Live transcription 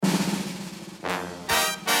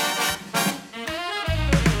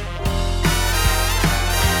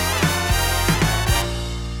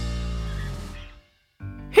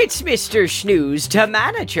It's Mr. Snooze, the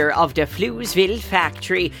manager of the Floozeville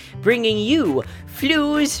factory, bringing you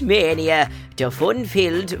Flooze Mania, the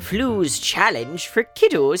fun-filled Flooze challenge for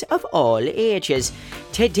kiddos of all ages.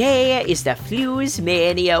 Today is the Flooze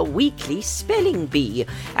Mania weekly spelling bee,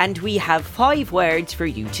 and we have 5 words for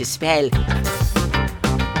you to spell.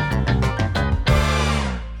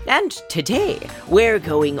 And today, we're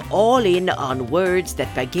going all in on words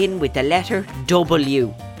that begin with the letter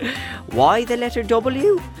W. Why the letter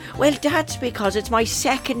W? Well, that's because it's my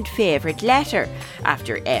second favourite letter.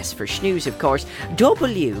 After S for snooze, of course.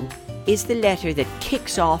 W is the letter that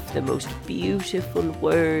kicks off the most beautiful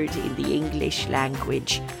word in the English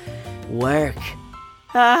language. Work.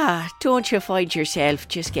 Don't you find yourself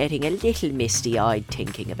just getting a little misty-eyed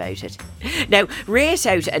thinking about it? Now, race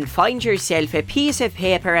out and find yourself a piece of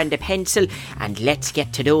paper and a pencil, and let's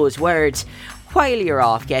get to those words. While you're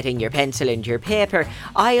off getting your pencil and your paper,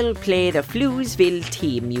 I'll play the Floozeville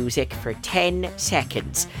theme music for 10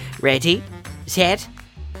 seconds. Ready? Set?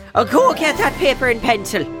 Go get that paper and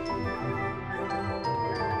pencil.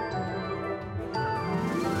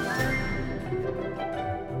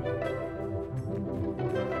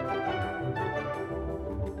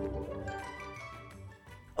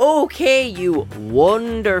 Okay, you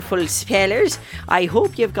wonderful spellers. I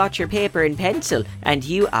hope you've got your paper and pencil and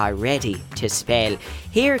you are ready to spell.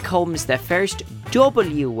 Here comes the first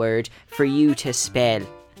W word for you to spell.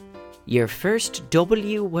 Your first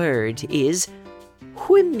W word is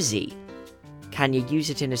whimsy. Can you use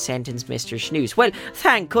it in a sentence, Mr. Snooze? Well,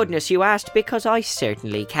 thank goodness you asked, because I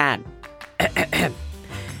certainly can.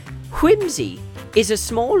 Whimsy is a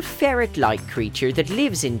small ferret-like creature that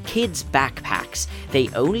lives in kids' backpacks. They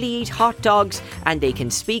only eat hot dogs and they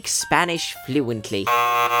can speak Spanish fluently.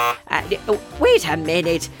 Wait a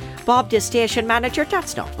minute, Bob the station manager,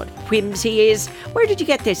 that's not what whimsy is. Where did you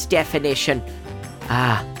get this definition?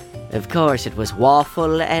 Of course it was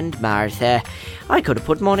Waffle and Martha. I could have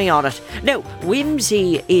put money on it. No,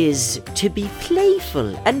 whimsy is to be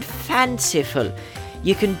playful and fanciful.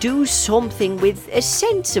 You can do something with a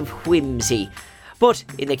sense of whimsy. But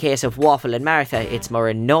in the case of Waffle and Martha, it's more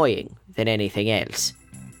annoying than anything else.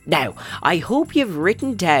 Now, I hope you've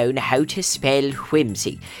written down how to spell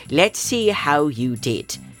whimsy. Let's see how you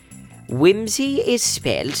did. Whimsy is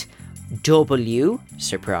spelled W,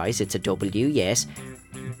 surprise, it's a W, yes,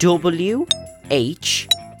 W-H-I-M-S-Y.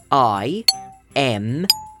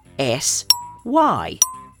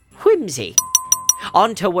 Whimsy.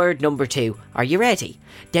 On to word number 2. Are you ready?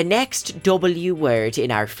 The next W word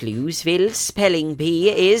in our Floozeville spelling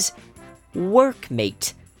bee is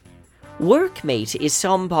workmate. Workmate is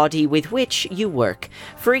somebody with which you work.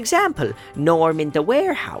 For example, Norm in the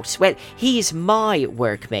warehouse. Well, he's my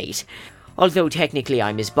workmate. Although technically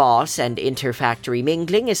I'm his boss and inter-factory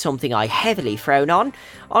mingling is something I heavily frown on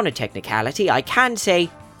a technicality, I can say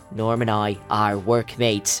Norm and I are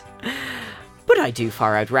workmates. But I do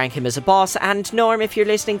far outrank him as a boss, and Norm, if you're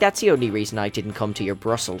listening, that's the only reason I didn't come to your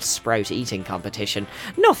Brussels sprout eating competition.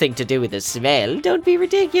 Nothing to do with the smell, don't be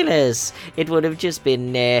ridiculous. It would have just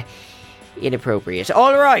been inappropriate.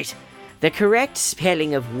 Alright, the correct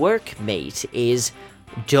spelling of workmate is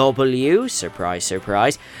W, surprise,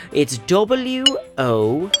 surprise, it's W-O-R-K-M-A-T-E,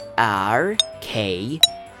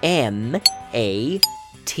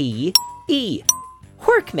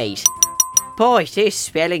 workmate. Boy, this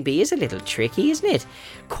spelling bee is a little tricky, isn't it?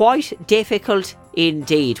 Quite difficult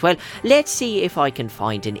indeed. Well, let's see if I can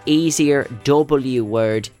find an easier W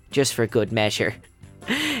word just for good measure.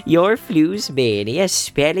 Your Flooze Mania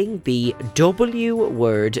spelling bee W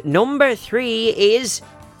word number 3 is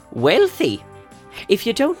wealthy. If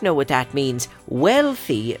you don't know what that means,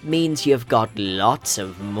 wealthy means you've got lots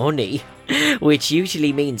of money, which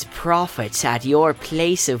usually means profits at your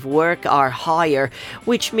place of work are higher,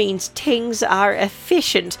 which means things are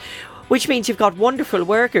efficient, which means you've got wonderful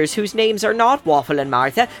workers whose names are not Waffle and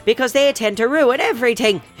Martha because they tend to ruin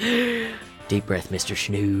everything. Deep breath, Mr.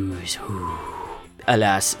 Snooze.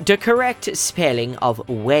 Alas, the correct spelling of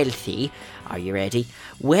wealthy, are you ready?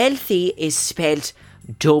 Wealthy is spelled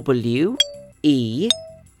W-E-A-L-T-H-Y.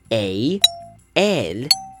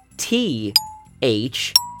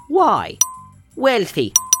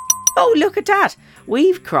 Wealthy. Oh, look at that.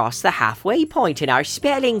 We've crossed the halfway point in our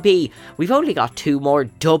spelling bee. We've only got 2 more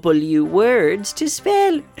W words to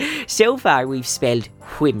spell. So far we've spelled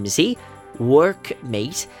whimsy,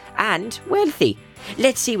 workmate and wealthy.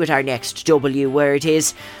 Let's see what our next W word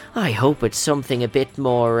is. I hope it's something a bit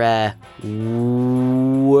more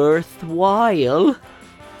worthwhile.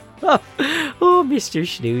 Oh, Mr.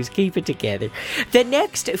 Snooze, keep it together. The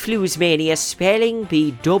next Flooze Mania spelling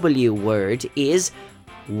bee W word is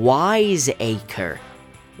wiseacre.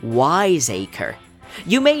 wiseacre.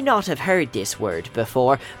 You may not have heard this word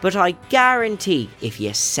before, but I guarantee if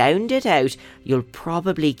you sound it out, you'll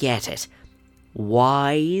probably get it.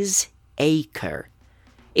 Wiseacre.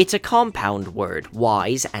 It's a compound word,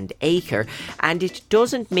 wise and acre, and it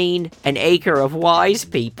doesn't mean an acre of wise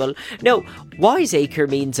people. No, wiseacre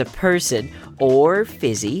means a person or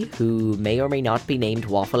fizzy, who may or may not be named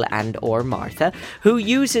Waffle and or Martha, who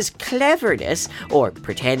uses cleverness, or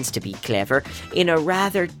pretends to be clever, in a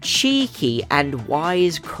rather cheeky and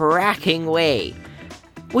wise-cracking way.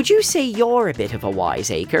 Would you say you're a bit of a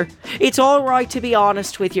wiseacre? It's all right to be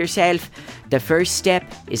honest with yourself. The first step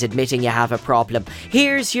is admitting you have a problem.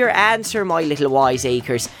 Here's your answer, my little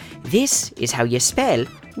wiseacres. This is how you spell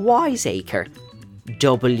wiseacre.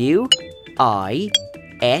 W-I-S-E-A-C-R-E.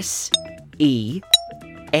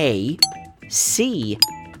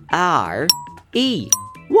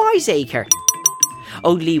 Wiseacre.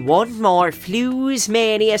 Only one more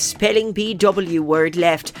Fluesmania spelling bee W word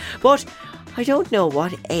left, but I don't know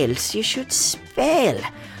what else you should spell.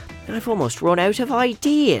 I've almost run out of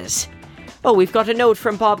ideas. Oh, we've got a note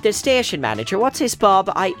from Bob, the station manager. What's this,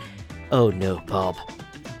 Bob? Oh no, Bob.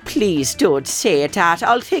 Please don't say that.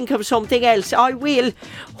 I'll think of something else. I will.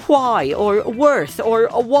 Why, or worth, or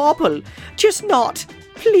a wobble. Just not.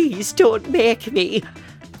 Please don't make me.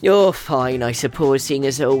 Oh, fine, I suppose, seeing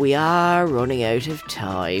as though we are running out of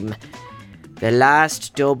time. The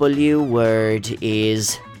last W word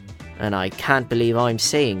is, and I can't believe I'm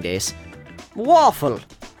saying this, waffle.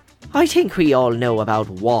 I think we all know about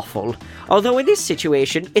waffle, although in this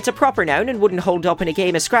situation it's a proper noun and wouldn't hold up in a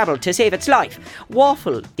game of Scrabble to save its life.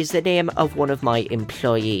 Waffle is the name of one of my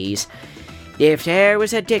employees. If there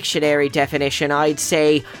was a dictionary definition, I'd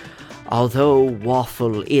say, although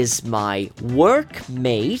Waffle is my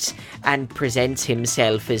workmate and presents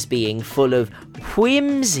himself as being full of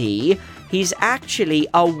whimsy, he's actually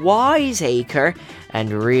a wiseacre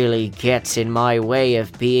and really gets in my way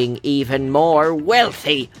of being even more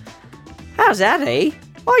wealthy. How's that, eh?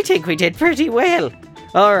 I think we did pretty well.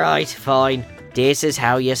 Alright, fine. This is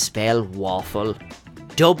how you spell waffle.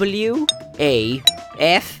 W-A-F-F-L-E.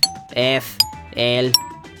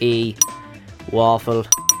 Waffle.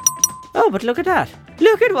 Oh, but look at that.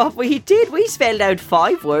 Look at what we did. We spelled out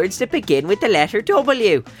 5 words that begin with the letter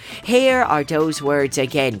W. Here are those words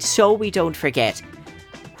again, so we don't forget.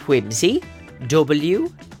 Whimsy. W-H-I-M-S-Y.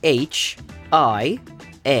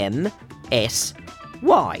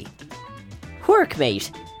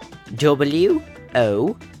 Workmate. W-O-R-K-M-A-T-E.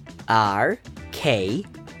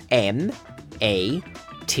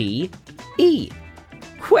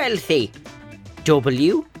 Wealthy.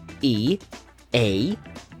 W-E-A-L-T-H-Y.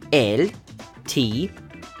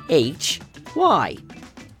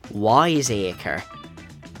 Wiseacre.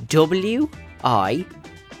 W-I-S-E-A-C-R-E.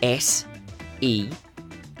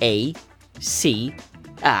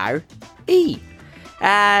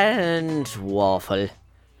 And waffle.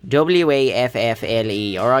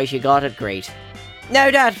 W-A-F-F-L-E. Alright, you got it, great. Now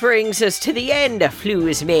that brings us to the end of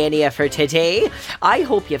Fluesmania for today. I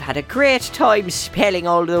hope you've had a great time spelling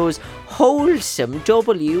all those wholesome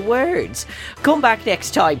W words. Come back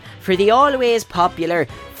next time for the always popular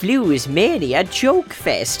Fluesmania Joke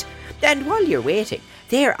Fest. And while you're waiting,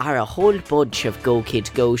 there are a whole bunch of Go Kid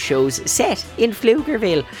Go shows set in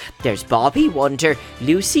Pflugerville. There's Bobby Wonder,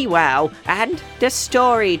 Lucy Wow, and The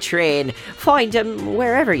Story Train. Find them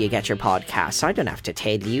wherever you get your podcasts. I don't have to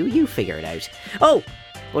tell you, you figure it out. Oh,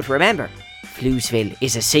 but remember, Fluesville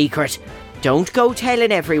is a secret. Don't go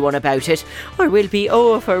telling everyone about it, or we'll be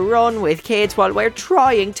overrun with kids while we're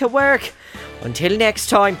trying to work. Until next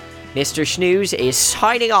time, Mr. Snooze is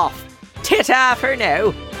signing off. Ta-ta for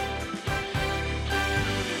now.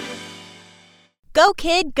 Go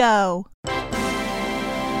Kid Go!